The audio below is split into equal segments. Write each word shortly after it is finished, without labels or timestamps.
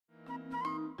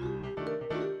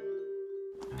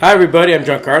Hi everybody, I'm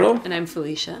Giancarlo. And I'm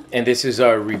Felicia. And this is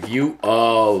our review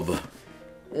of...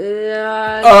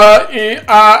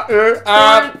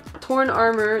 Torn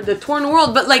Armour, the Torn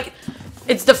World, but like,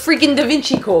 it's the freaking Da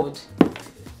Vinci Code.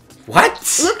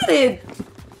 What? Look at it.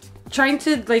 Trying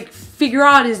to like figure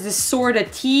out, is this sword a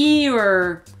T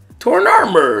or... Torn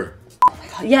Armour. Oh my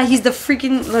god, yeah, he's the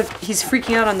freaking, look, he's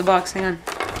freaking out on the box, hang on.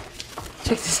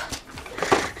 Check this out.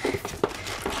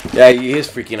 Yeah, he is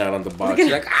freaking out on the box.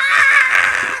 He's like, ah!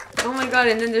 Oh my god,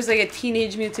 and then there's like a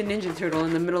Teenage Mutant Ninja Turtle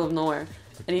in the middle of nowhere.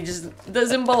 And he just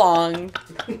doesn't belong.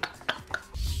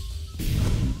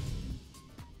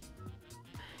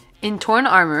 In Torn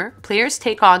Armour, players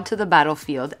take on to the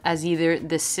battlefield as either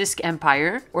the Sisk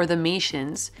Empire or the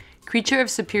Mations, creature of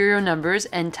superior numbers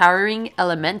and towering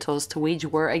elementals to wage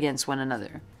war against one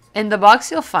another. In the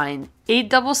box you'll find 8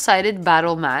 double-sided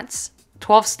battle mats,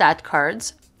 12 stat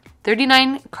cards,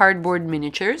 39 cardboard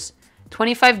miniatures,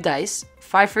 25 dice,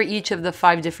 5 for each of the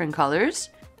 5 different colors,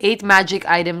 8 magic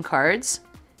item cards,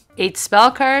 8 spell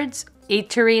cards, 8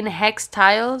 terrain hex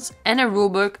tiles, and a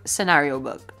rulebook scenario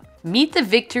book. Meet the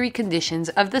victory conditions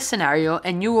of the scenario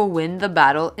and you will win the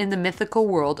battle in the mythical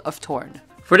world of Torn.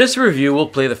 For this review, we'll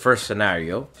play the first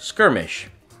scenario, Skirmish.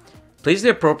 Place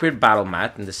the appropriate battle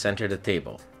mat in the center of the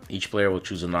table. Each player will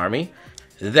choose an army.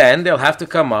 Then they'll have to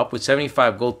come up with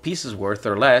 75 gold pieces worth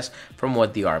or less from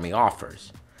what the army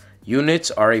offers. Units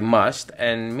are a must,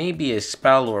 and maybe a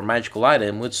spell or magical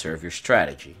item would serve your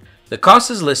strategy. The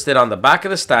cost is listed on the back of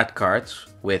the stat cards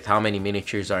with how many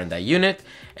miniatures are in that unit,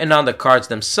 and on the cards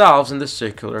themselves in the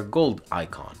circular gold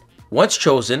icon. Once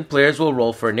chosen, players will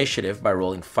roll for initiative by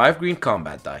rolling 5 green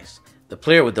combat dice. The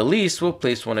player with the least will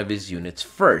place one of his units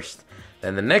first.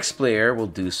 Then the next player will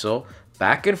do so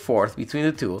back and forth between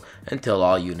the two until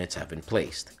all units have been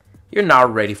placed. You're now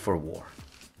ready for war.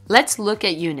 Let's look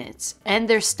at units and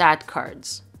their stat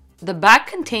cards. The back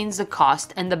contains the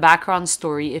cost and the background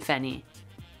story, if any.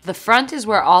 The front is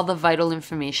where all the vital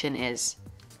information is.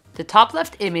 The top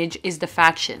left image is the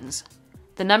factions.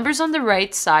 The numbers on the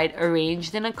right side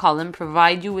arranged in a column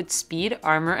provide you with speed,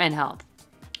 armor, and health.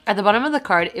 At the bottom of the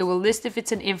card, it will list if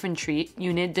it's an infantry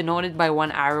unit denoted by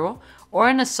 1 arrow or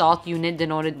an assault unit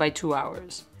denoted by 2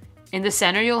 arrows. In the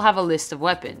center, you'll have a list of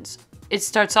weapons. It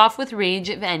starts off with range,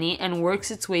 if any, and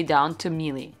works its way down to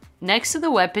melee. Next to the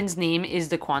weapon's name is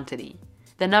the quantity.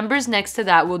 The numbers next to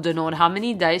that will denote how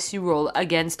many dice you roll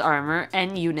against armor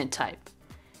and unit type.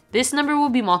 This number will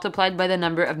be multiplied by the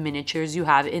number of miniatures you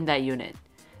have in that unit.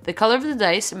 The color of the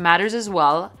dice matters as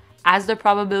well, as the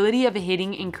probability of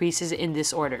hitting increases in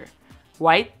this order: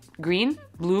 white, green,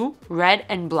 blue, red,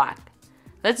 and black.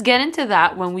 Let's get into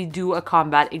that when we do a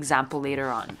combat example later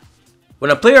on. When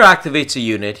a player activates a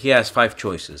unit, he has 5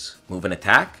 choices: move and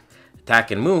attack, attack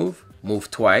and move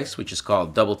twice, which is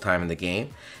called double time in the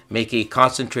game, make a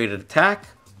concentrated attack,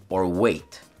 or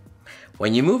wait.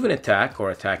 When you move and attack or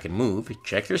attack and move,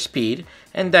 check your speed,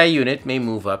 and that unit may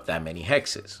move up that many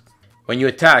hexes. When you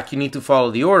attack, you need to follow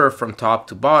the order from top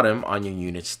to bottom on your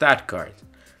unit's stat card.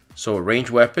 So ranged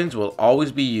weapons will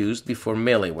always be used before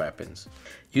melee weapons.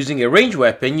 Using a ranged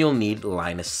weapon, you'll need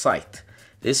line of sight.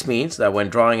 This means that when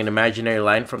drawing an imaginary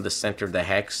line from the center of the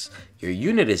hex your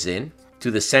unit is in to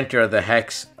the center of the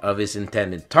hex of his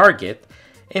intended target,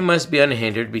 it must be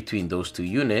unhindered between those 2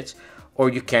 units or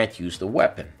you can't use the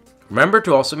weapon. Remember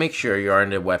to also make sure you are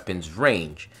in the weapon's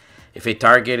range. If a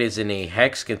target is in a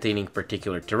hex containing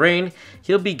particular terrain,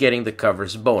 he'll be getting the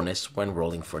cover's bonus when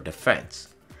rolling for defense.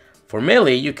 For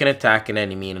melee, you can attack an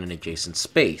enemy in an adjacent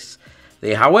space.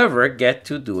 They, however, get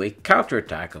to do a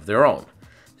counterattack of their own.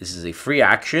 This is a free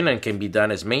action and can be done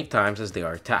as many times as they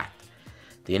are attacked.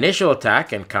 The initial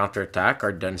attack and counterattack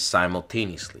are done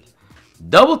simultaneously.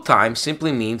 Double time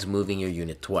simply means moving your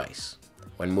unit twice.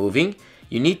 When moving,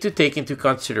 you need to take into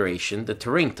consideration the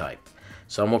terrain type.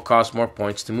 Some will cost more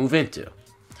points to move into.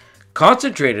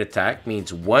 Concentrated attack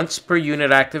means once per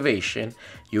unit activation,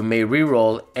 you may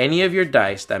reroll any of your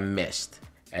dice that missed.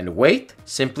 And wait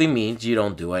simply means you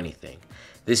don't do anything.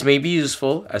 This may be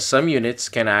useful as some units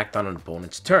can act on an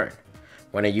opponent's turn.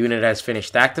 When a unit has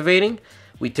finished activating,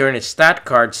 we turn its stat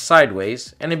card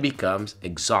sideways and it becomes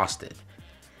exhausted.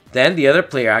 Then the other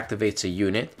player activates a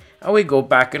unit and we go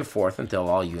back and forth until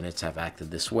all units have acted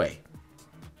this way.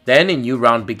 Then a new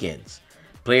round begins.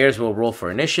 Players will roll for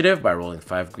initiative by rolling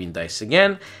 5 green dice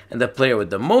again, and the player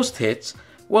with the most hits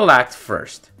will act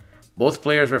first. Both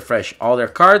players refresh all their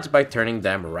cards by turning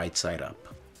them right side up.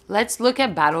 Let's look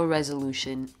at battle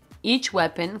resolution. Each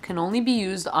weapon can only be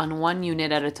used on 1 unit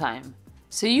at a time,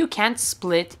 so you can't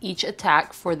split each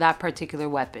attack for that particular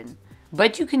weapon.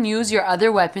 But you can use your other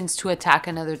weapons to attack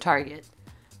another target.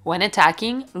 When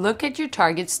attacking, look at your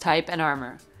target's type and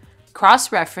armor.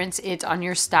 Cross-reference it on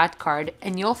your stat card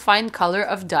and you'll find color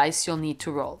of dice you'll need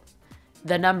to roll.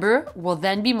 The number will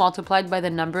then be multiplied by the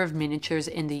number of miniatures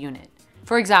in the unit.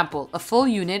 For example, a full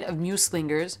unit of new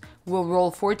slingers will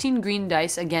roll 14 green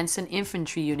dice against an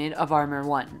infantry unit of armor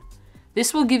 1.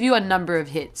 This will give you a number of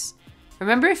hits.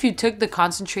 Remember, if you took the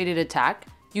concentrated attack,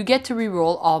 you get to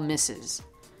reroll all misses.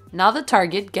 Now the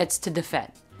target gets to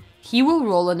defend. He will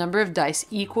roll a number of dice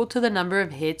equal to the number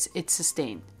of hits it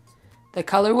sustained. The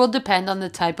color will depend on the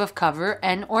type of cover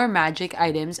and/or magic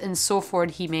items and so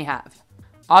forth he may have.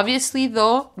 Obviously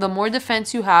though, the more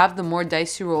defense you have, the more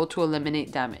dice you roll to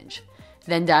eliminate damage.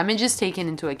 Then damage is taken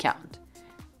into account.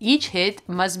 Each hit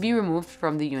must be removed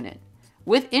from the unit.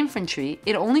 With infantry,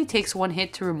 it only takes one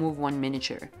hit to remove one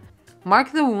miniature.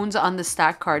 Mark the wounds on the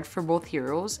stat card for both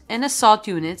heroes and assault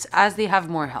units as they have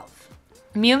more health.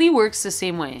 Melee works the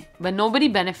same way, but nobody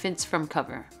benefits from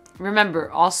cover. Remember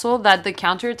also that the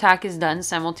counterattack is done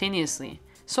simultaneously,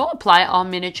 so apply all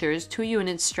miniatures to a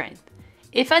unit's strength.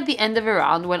 If at the end of a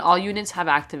round when all units have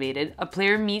activated, a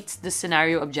player meets the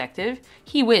scenario objective,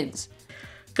 he wins.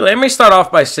 Okay, let me start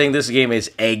off by saying this game is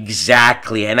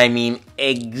exactly, and I mean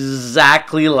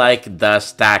exactly like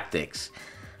Dust Tactics.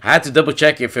 I had to double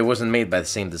check if it wasn't made by the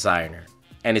same designer,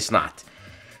 and it's not.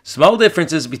 Small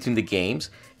differences between the games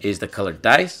is the colored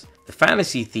dice, the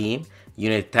fantasy theme,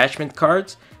 unit attachment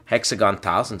cards, hexagon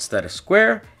tiles instead of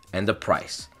square, and the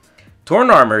price. Torn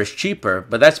Armour is cheaper,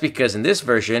 but that's because in this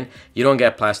version, you don't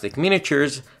get plastic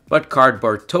miniatures, but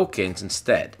cardboard tokens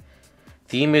instead.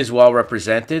 Theme is well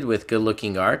represented with good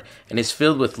looking art and is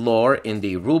filled with lore in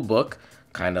the rulebook,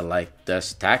 kinda like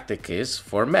Dust Tactics is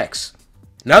for mechs.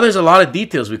 Now there's a lot of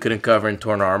details we couldn't cover in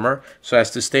Torn Armour, so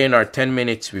as to stay in our 10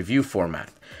 minutes review format.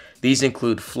 These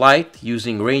include flight,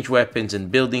 using ranged weapons in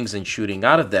buildings and shooting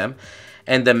out of them,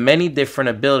 and the many different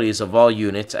abilities of all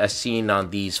units as seen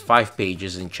on these 5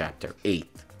 pages in Chapter 8.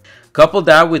 Couple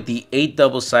that with the 8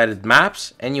 double-sided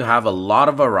maps and you have a lot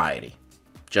of variety,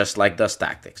 just like Dust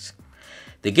Tactics.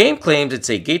 The game claims it's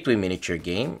a gateway miniature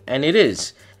game, and it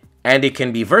is, and it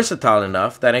can be versatile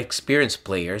enough that experienced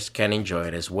players can enjoy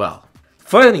it as well.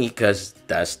 Funny, because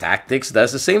Dust Tactics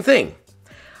does the same thing.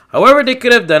 However, they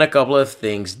could have done a couple of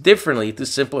things differently to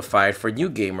simplify it for new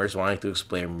gamers wanting to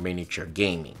explore miniature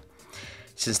gaming.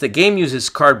 Since the game uses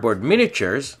cardboard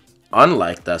miniatures,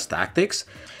 unlike Dust Tactics,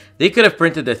 they could have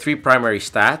printed the 3 primary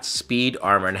stats, speed,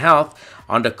 armor, and health,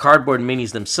 on the cardboard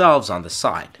minis themselves on the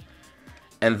side.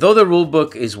 And though the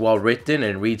rulebook is well written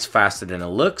and reads faster than it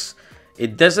looks,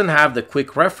 it doesn't have the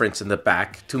quick reference in the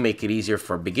back to make it easier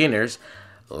for beginners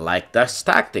like Dust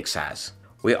Tactics has.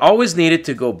 We always needed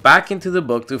to go back into the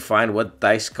book to find what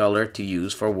dice color to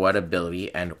use for what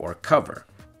ability and or cover.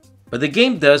 But the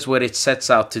game does what it sets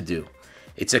out to do.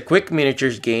 It's a quick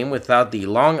miniatures game without the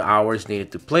long hours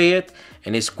needed to play it,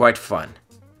 and it's quite fun,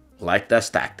 like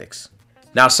Dust Tactics.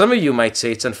 Now some of you might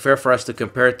say it's unfair for us to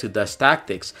compare it to Dust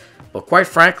Tactics, but quite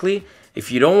frankly,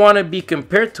 if you don't want to be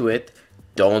compared to it,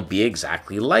 don't be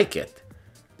exactly like it.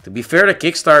 To be fair, the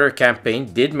Kickstarter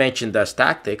campaign did mention Dust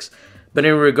Tactics, but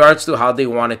in regards to how they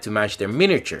wanted to match their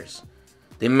miniatures.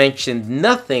 They mentioned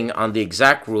nothing on the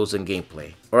exact rules and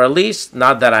gameplay, or at least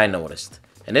not that I noticed.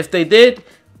 And if they did,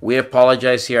 we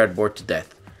apologize here at Bored to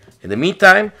Death. In the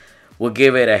meantime, we'll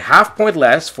give it a half point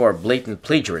less for blatant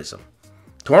plagiarism.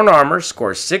 Torn Armour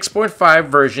scores 6.5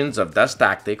 versions of Dust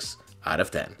Tactics out of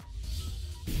 10.